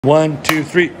1, 2,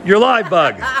 3, you're live,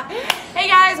 Bug. Hey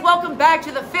guys, welcome back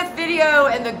to the 5th video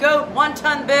in the GOAT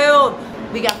 1-ton build.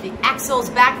 We got the axles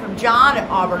back from John at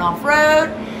Auburn Off-Road.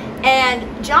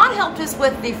 And John helped us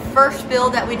with the first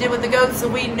build that we did with the GOAT, so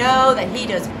we know that he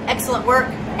does excellent work.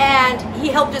 And he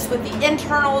helped us with the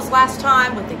internals last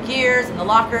time, with the gears and the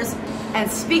lockers.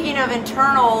 And speaking of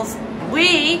internals,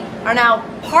 we are now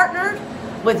partnered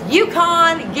with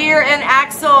Yukon Gear and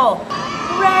Axle.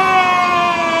 Hooray!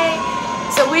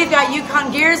 So we've got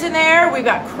Yukon gears in there, we've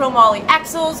got Chromoly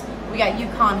axles, we got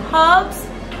Yukon hubs,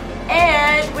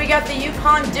 and we got the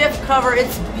Yukon diff cover.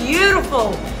 It's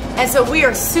beautiful. And so we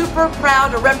are super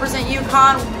proud to represent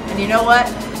Yukon, and you know what?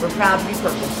 We're proud to be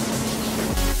purple.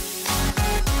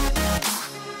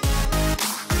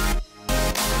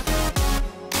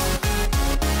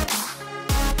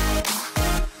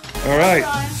 All right,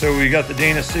 so we got the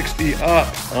DANA60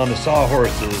 up on the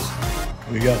sawhorses.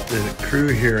 We got the crew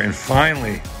here, and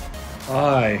finally,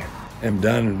 I am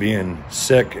done being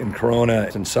sick and Corona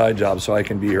and side jobs, so I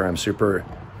can be here. I'm super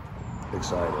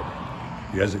excited.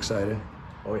 You guys excited?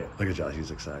 Oh yeah, look at Josh,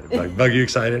 he's excited. Bug, you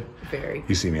excited? Very.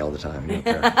 You see me all the time. You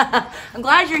don't care. I'm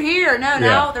glad you're here.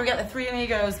 Now we got the three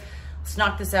amigos. Let's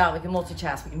knock this out. We can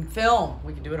multitask, we can film,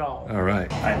 we can do it all. All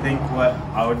right. I think what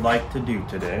I would like to do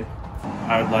today,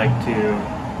 I would like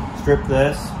to strip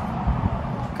this,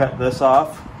 cut this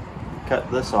off,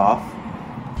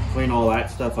 clean all that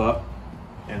stuff up,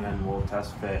 and then we'll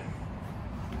test fit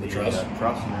the truss and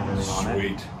everything on it.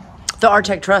 Sweet. The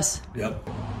Artec Truss. Yep.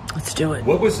 Let's do it.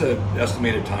 What was the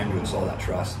estimated time to install that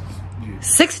truss?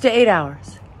 6 to 8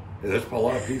 hours. Yeah, there's a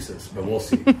lot of pieces, but we'll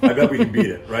see. I bet we can beat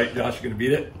it, right? Josh, you gonna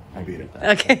beat it? I beat it.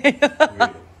 Okay.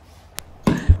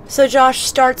 So Josh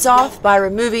starts off by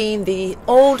removing the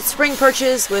old spring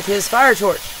perches with his fire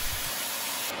torch.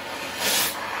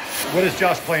 What is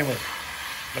Josh playing with?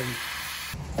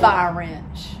 Fire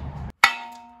wrench.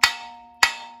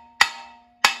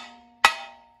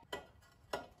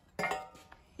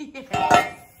 Yes.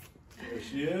 There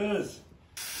she is.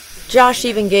 Josh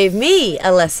even gave me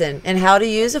a lesson in how to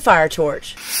use a fire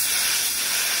torch.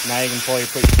 Now you can put your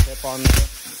tip on there,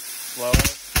 slower,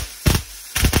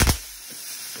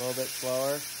 a little bit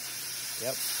slower.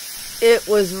 Yep. It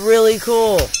was really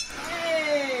cool.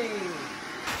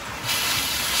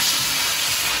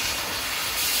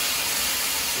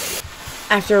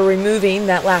 After removing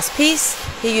that last piece,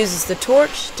 he uses the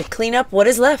torch to clean up what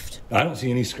is left. I don't see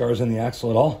any scars on the axle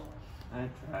at all. I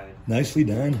tried. Nicely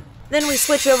done. Then we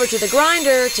switch over to the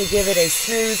grinder to give it a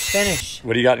smooth finish.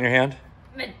 What do you got in your hand?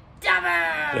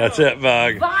 Medaba! That's it,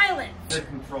 Bug. Violent!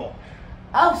 Control.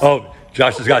 Oh,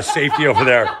 Josh has got safety over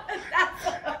there.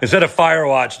 Instead of fire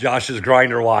watch, Josh is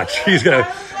grinder watch. He's gonna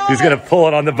pull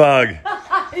it on the Bug.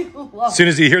 As soon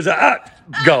as he hears that,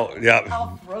 go. Yep.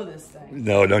 I'll throw this thing.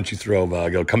 No, don't you throw,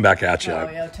 Bug. It'll come back at you. Oh,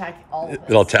 it'll attack all of us.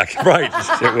 It'll attack. Right,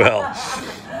 it will.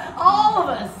 All of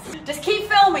us. Just keep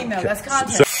filming, though. That's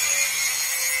content.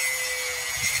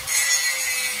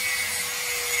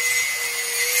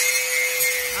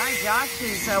 All right, Josh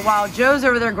is, while Joe's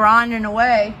over there grinding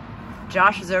away,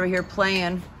 Josh is over here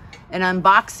playing and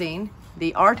unboxing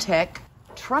the Artec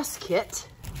Truss Kit.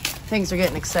 Things are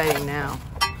getting exciting now.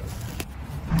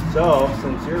 So,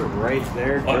 since you're right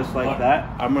there, just like that,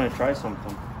 I'm going to try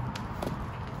something.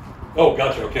 Oh,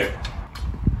 gotcha. Okay.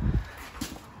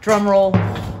 Drum roll.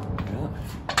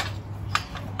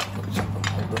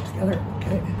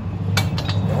 Okay.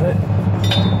 Got it.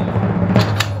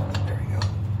 There you go.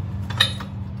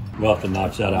 We'll have to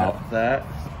notch that out. That.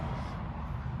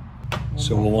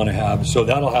 So we'll want to have, so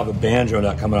that'll have a banjo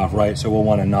nut coming off, right? So we'll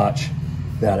want to notch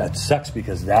that. It sucks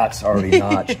because that's already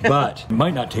notched, but it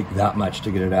might not take that much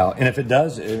to get it out. And if it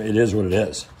does, it is what it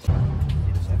is.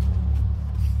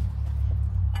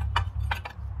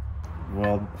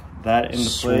 Well, that into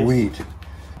place. Sweet.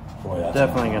 Boy, that's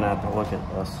Definitely going to have to look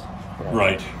at this.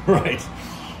 Right, right.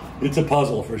 It's a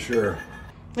puzzle for sure.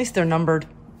 At least they're numbered.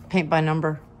 Paint by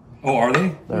number. Oh, are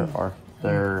they?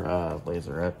 They're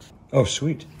laser etched. Oh,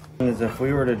 sweet. Is if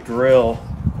we were to drill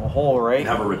a hole right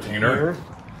Have a retainer. here,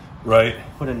 Right.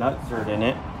 put a nut thread in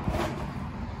it,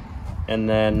 and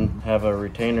then have a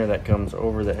retainer that comes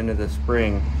over the end of the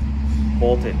spring,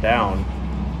 bolt it down,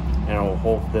 and it will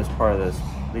hold this part of this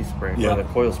leaf spring, Yeah. or the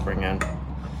coil spring in.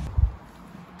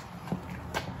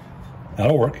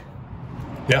 That'll work.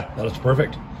 Yeah, that's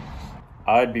perfect.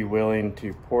 I'd be willing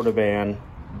to portaband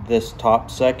this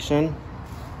top section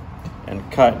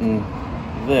and cutting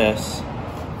this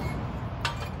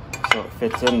so it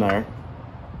fits in there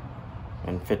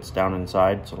and fits down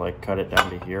inside. So like cut it down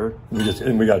to here. We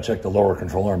got to check the lower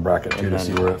control arm bracket too to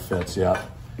see where it fits. Yeah,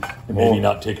 and maybe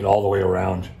not take it all the way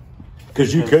around.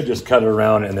 Because you could just cut it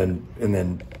around and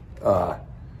then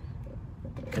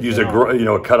use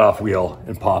a cutoff wheel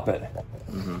and pop it.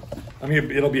 I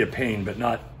mean, it'll be a pain, but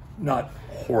not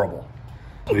horrible.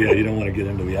 So yeah, you don't want to get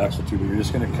into the axle tube. You're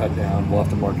just going to cut down. We'll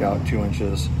have to mark out 2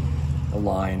 inches a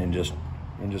line and just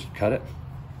cut it.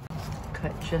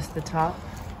 Cut just the top.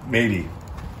 Maybe.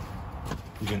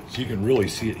 You can really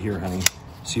see it here, honey.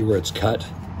 See where it's cut?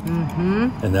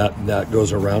 And that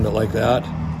goes around it like that.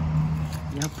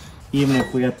 Yep. Even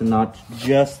if we have to notch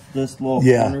just this little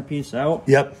corner piece out.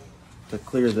 Yep. To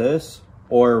clear this,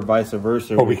 or vice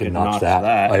versa. Or we can notch that.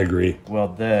 I agree.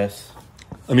 Weld this.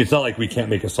 I mean, it's not like we can't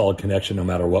make a solid connection no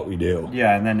matter what we do.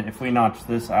 Yeah, and then if we notch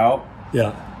this out,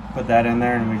 put that in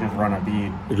there and we just run a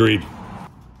bead. Agreed.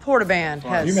 Portaband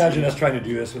has... Can you imagine us trying to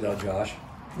do this without Josh?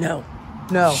 No.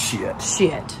 Shit.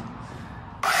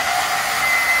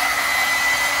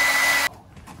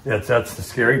 That's the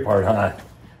scary part, huh?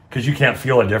 Because you can't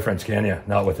feel a difference, can you?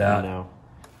 Not with that. No.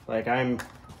 Like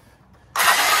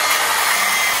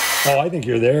Oh, I think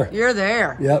you're there. You're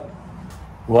there. Yep.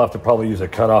 We'll have to probably use a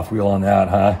cutoff wheel on that,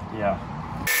 huh? Yeah.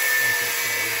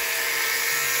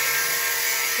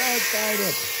 So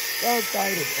excited. So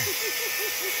excited.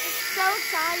 So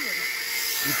excited.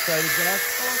 You excited, Josh?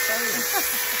 So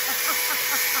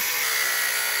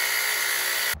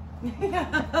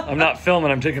excited. I'm not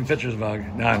filming. I'm taking pictures, Bug.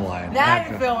 No, I'm lying. Now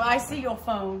you're filming. I see your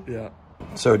phone. Yeah.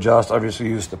 So Josh obviously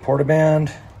used the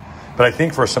Portaband. But I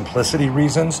think for simplicity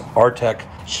reasons, Artec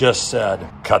just said,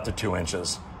 cut the 2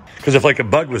 inches. Because if like a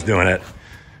Bug was doing it,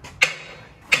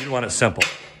 you'd want it simple.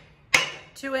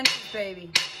 2 inches,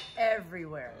 baby.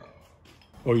 Everywhere.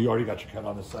 Oh, you already got your cut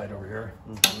on this side over here?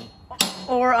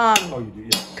 Or Oh, you do,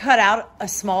 yeah. cut out a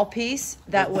small piece.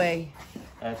 That way.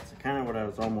 That's kind of what I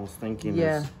was almost thinking.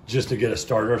 Yeah. Just to get a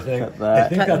starter thing? Cut that. I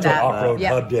think that's what Off-Road Yeah.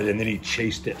 Hub did, and then he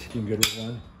chased it. You good with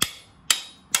one?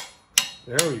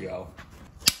 There we go.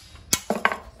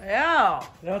 Yeah.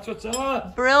 That's what's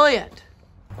up. Brilliant.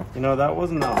 You know, that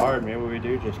wasn't that hard. Maybe we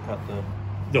do just cut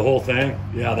The whole thing?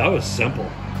 Yeah, that was simple.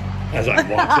 As I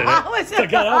walked in it. That was so easy,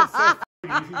 Josh.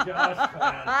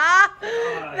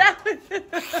 That was...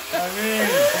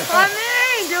 I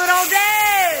mean, do it all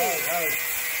day.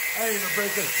 I didn't even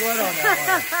break a sweat on that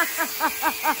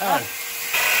one.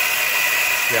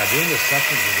 Yeah, doing the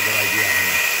sections is a good idea.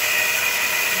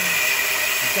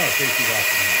 It's not a safety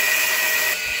off.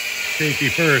 Safety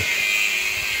first.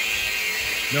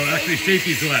 No, actually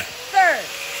safety's what? Third.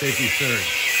 Safety's third.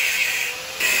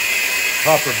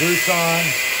 Proper boots on.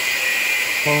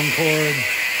 Foam cord.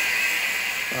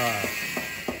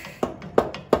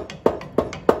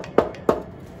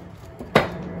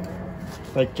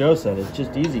 Like Joe said, it's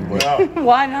just easy work. Yeah.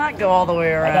 Why not go all the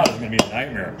way I around? thought it was going to be a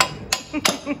nightmare.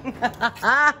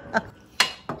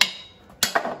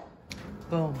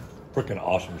 Boom. Freaking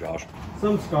awesome, Josh.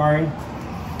 Some scarring.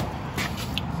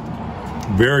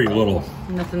 Very little.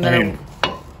 Nothing I that mean,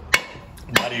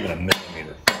 not even a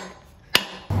millimeter.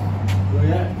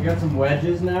 We got some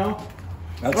wedges now.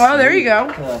 Oh, there you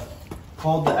go.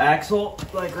 Hold the axle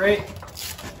like right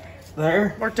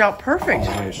there. Worked out perfect.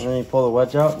 Nice. And then you pull the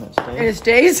wedge out and it stays. And it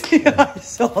stays? Yeah, I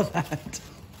saw that.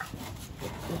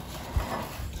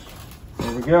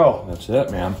 There we go. That's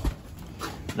it, man.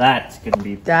 That's gonna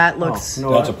be. That looks... Oh,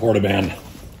 no, That's a Portaband.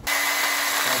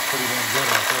 That's pretty damn good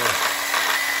out there.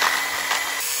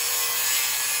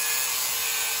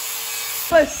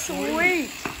 But sweet.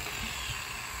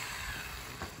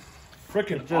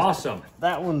 Freaking awesome.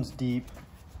 That one's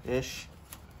deep-ish.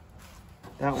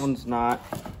 That one's not.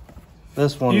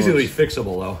 This one Easily was,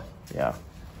 fixable, though. yeah.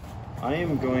 I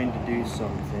am going to do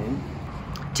something.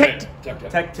 Tech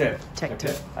Tech tip.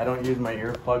 tip. I don't use my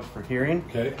earplugs for hearing.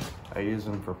 Okay. I use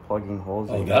them for plugging holes.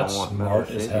 Oh, that you that's don't want smart metal as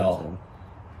shavings hell. in.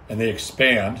 And they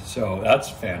expand, so that's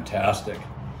fantastic.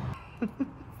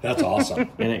 That's awesome.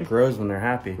 And it grows when they're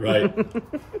happy. Right.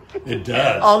 It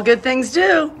does. All good things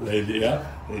do. They do. Yeah,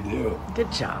 they do.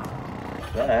 Good job.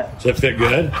 That Does it fit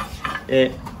good?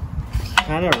 it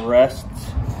kind of rests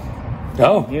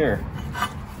Oh. here.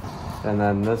 And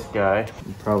then this guy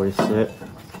would probably sit.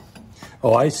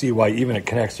 Oh, I see why even it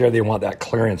connects there. They want that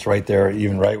clearance right there,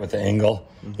 even right with the angle.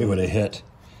 It would have hit.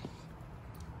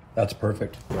 That's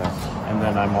perfect. Yeah. And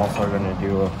then I'm also going to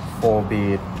do a full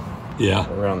bead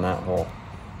around that hole.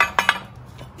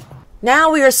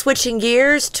 Now we are switching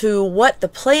gears to what the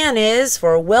plan is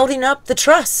for welding up the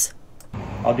truss.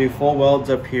 I'll do full welds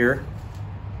up here.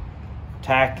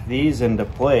 Tack these into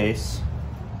place.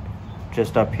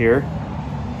 Just up here.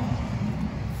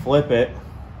 Flip it.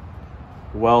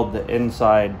 Weld the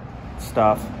inside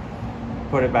stuff.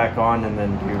 Put it back on and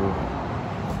then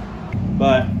do...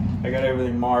 But I got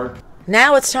everything marked.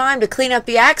 Now it's time to clean up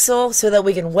the axle so that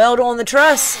we can weld on the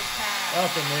truss.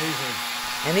 That's amazing.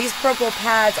 And these purple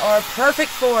pads are perfect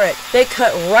for it. They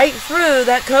cut right through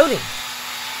that coating.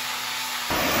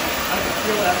 I can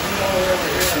feel that from all over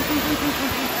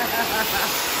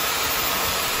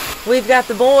here. We've got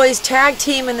the boys tag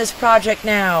team in this project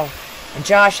now. And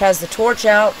Josh has the torch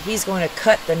out. He's going to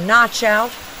cut the notch out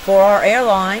for our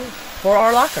airline for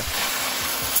our locker.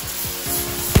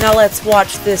 Now let's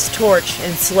watch this torch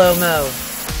in slow-mo.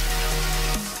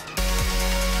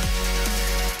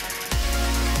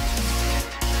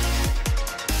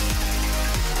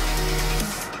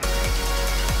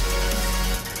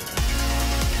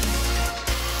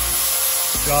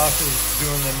 Josh is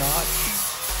doing the notch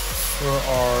for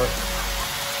our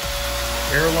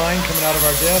airline coming out of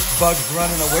our desk. Bug's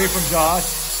running away from Josh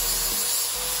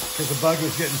because the bug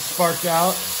was getting sparked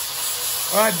out.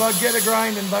 All right, Bug, get a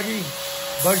grinding, Buggy.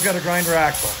 Bug's got a grinder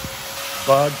axle.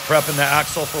 Bug prepping the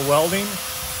axle for welding.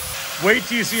 Wait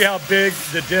till you see how big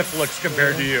the diff looks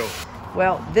compared to you.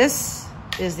 Well, this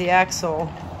is the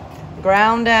axle,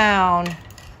 ground down,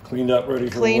 Cleaned up, ready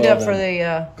for cleaned welding. up for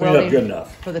the Cleaned up good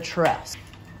enough. for the truss.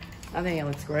 I think it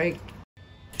looks great.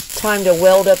 Time to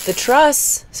weld up the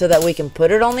truss so that we can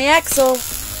put it on the axle.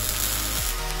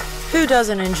 Who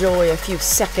doesn't enjoy a few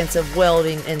seconds of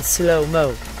welding in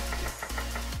slow-mo?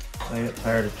 I get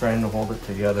tired of trying to hold it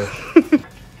together.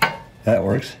 That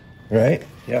works, right?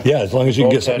 Yeah. Yeah, as long as you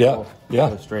can get some. Yeah, Go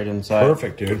yeah. straight inside.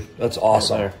 Perfect, dude. That's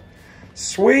awesome. Right there.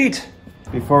 Sweet.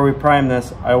 Before we prime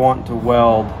this, I want to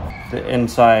weld the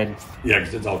inside Yeah,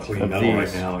 because it's all clean Of metal right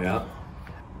these. now. Yeah.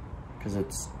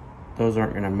 because those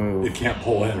aren't gonna move. It can't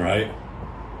pull in, right?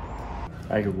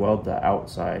 I could weld the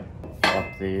outside up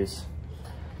these,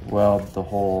 weld the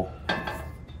whole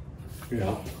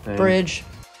Yeah. thing. Bridge.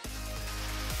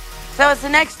 So it's the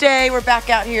next day. We're back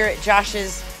out here at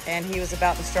Josh's, and he was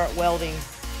about to start welding.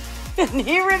 And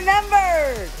he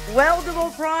remembered!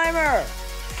 Weldable primer.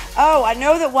 Oh, I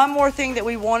know that one more thing that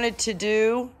we wanted to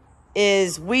do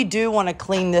is we do want to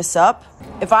clean this up.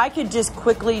 If I could just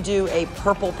quickly do a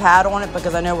purple pad on it,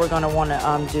 because I know we're going to want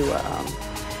to do a...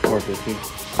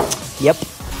 450. Yep.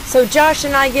 So Josh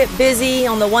and I get busy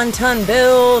on the 1-ton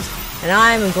build, and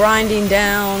I'm grinding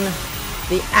down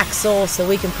the axle so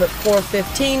we can put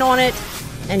 415 on it,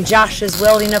 and Josh is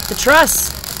welding up the truss,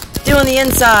 doing the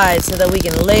inside so that we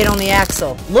can lay it on the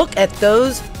axle. Look at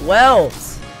those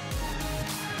welds.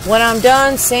 When I'm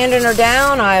done sanding her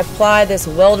down, I apply this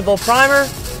weldable primer.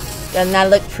 Doesn't that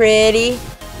look pretty?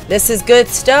 This is good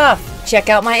stuff. Check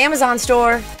out my Amazon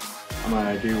store. I'm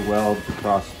gonna do weld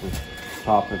across the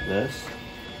top of this,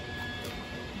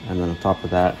 and then on top of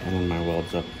that, and then my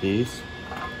welds up these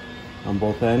on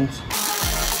both ends.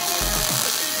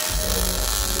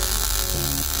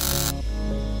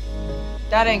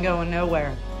 That ain't going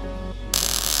nowhere.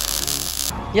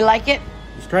 You like it?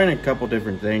 Just trying a couple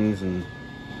different things, and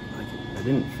like, I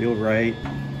didn't feel right.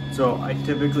 So I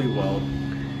typically weld,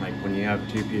 like when you have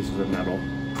two pieces of metal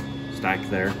stacked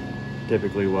there,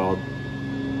 typically weld,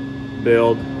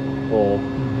 build, pull,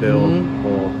 build,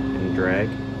 pull, and drag.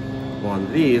 Well,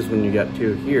 on these, when you got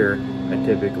two here, I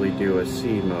typically do a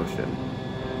C motion.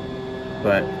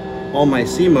 But all my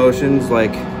C motions,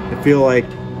 like, I feel like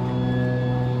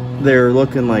they're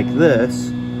looking like this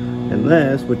and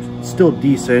this, which is still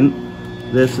decent.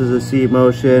 This is a C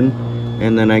motion,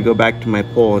 and then I go back to my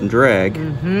pull and drag,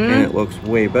 and it looks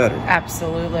way better.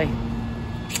 Absolutely.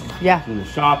 Yeah. In the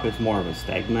shop, it's more of a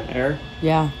stagnant air.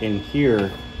 Yeah. In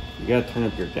here, you gotta turn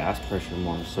up your gas pressure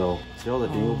more. So, see all the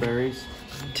dingleberries?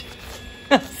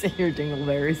 See your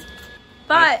dingleberries.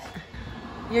 But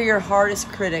you're your hardest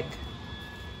critic.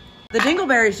 The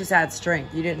dingleberries just add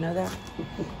strength. You didn't know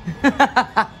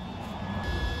that?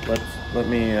 Let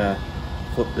me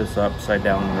flip this upside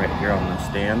down right here on the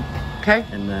stand, Okay.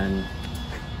 and then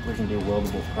we can do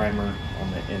weldable primer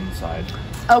on the inside.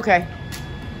 Okay.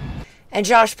 And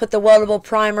Josh put the weldable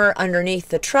primer underneath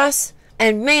the truss,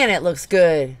 and man, it looks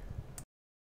good.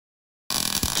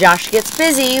 Josh gets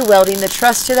busy welding the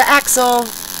truss to the axle.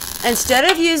 Instead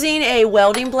of using a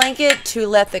welding blanket to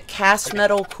let the cast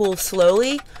metal cool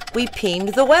slowly, we peened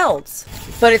the welds.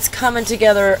 But it's coming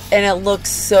together and it looks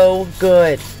so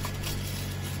good.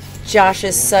 Josh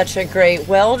is such a great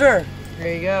welder.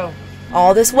 There you go.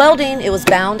 All this welding, it was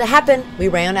bound to happen. We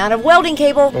ran out of welding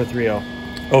cable. 030.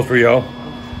 030.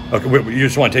 Okay, wait, you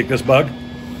just want to take this bug?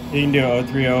 You can do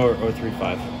 030 or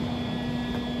 035.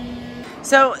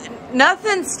 So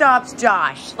nothing stops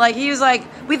Josh. Like, he was like,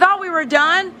 we thought we were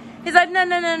done. He's like, no,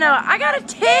 I got a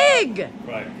TIG.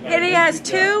 Right. And he has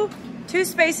two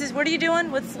spaces. What are you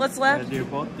doing? What's I'm left? gonna do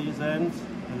both these ends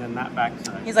and then that back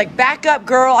side. He's like, back up,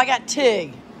 girl. I got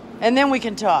TIG. and then we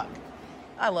can talk.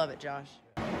 I love it, Josh.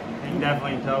 You can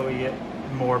definitely tell we get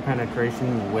more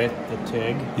penetration with the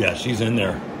TIG. Yeah, she's in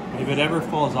there. If it ever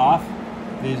falls off,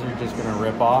 these are just gonna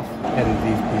rip off, and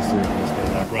these pieces are just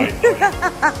gonna Right.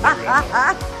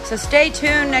 So stay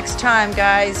tuned next time,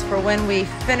 guys, for when we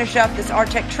finish up this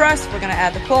Artec truss. We're gonna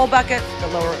add the coil bucket, the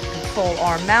lower control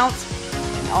arm mounts,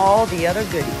 and all the other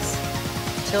goodies.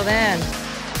 Until then,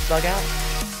 bug out.